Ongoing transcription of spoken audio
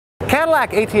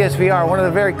Cadillac ATS-VR, one of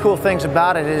the very cool things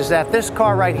about it is that this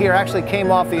car right here actually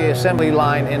came off the assembly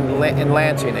line in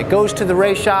Lansing. It goes to the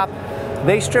race shop,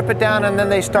 they strip it down, and then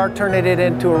they start turning it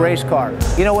into a race car.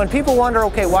 You know, when people wonder,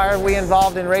 okay, why are we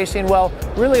involved in racing? Well,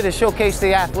 really to showcase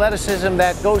the athleticism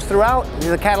that goes throughout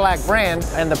the Cadillac brand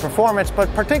and the performance, but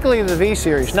particularly the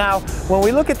V-Series. Now, when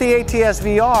we look at the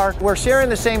ATS-VR, we're sharing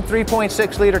the same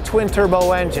 3.6-liter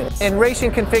twin-turbo engine. In racing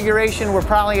configuration, we're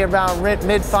probably around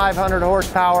mid 500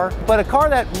 horsepower, but a car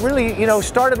that really, you know,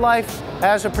 started life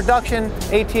as a production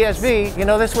ATS-V, you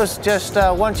know, this was just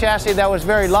one chassis that was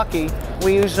very lucky.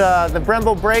 We use the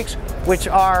Brembo brakes, which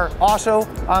are also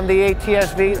on the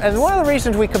ATS-V. And one of the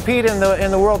reasons we compete in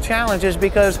the World Challenge is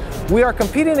because we are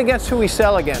competing against who we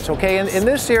sell against, okay? In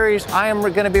this series, I am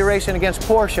going to be racing against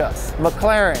Porsche,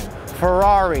 McLaren,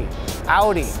 Ferrari,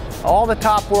 Audi, all the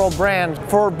top world brands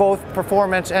for both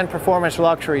performance and performance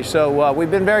luxury. So we've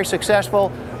been very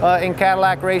successful in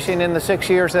Cadillac racing. In the 6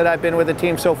 years that I've been with the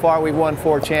team so far, we've won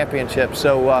 4 championships.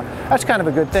 So that's kind of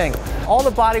a good thing. All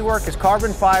the bodywork is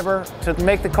carbon fiber to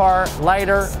make the car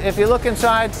lighter. If you look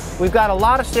inside, we've got a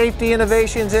lot of safety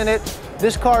innovations in it.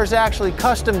 This car is actually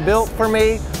custom built for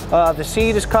me. The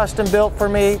seat is custom built for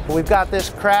me. We've got this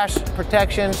crash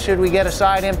protection should we get a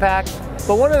side impact.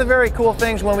 But one of the very cool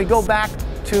things when we go back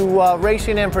to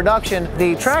racing in production,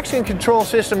 the traction control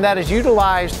system that is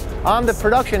utilized on the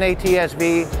production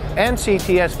ATS-V and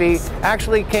CTS-V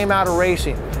actually came out of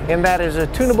racing. And that is a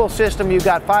tunable system. You've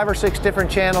got 5 or 6 different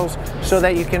channels so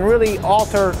that you can really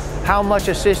alter how much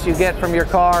assist you get from your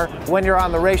car when you're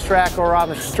on the racetrack or on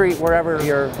the street, wherever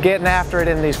you're getting after it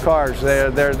in these cars.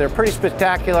 They're pretty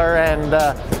spectacular, and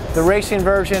the racing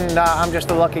version, I'm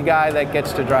just a lucky guy that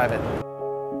gets to drive it.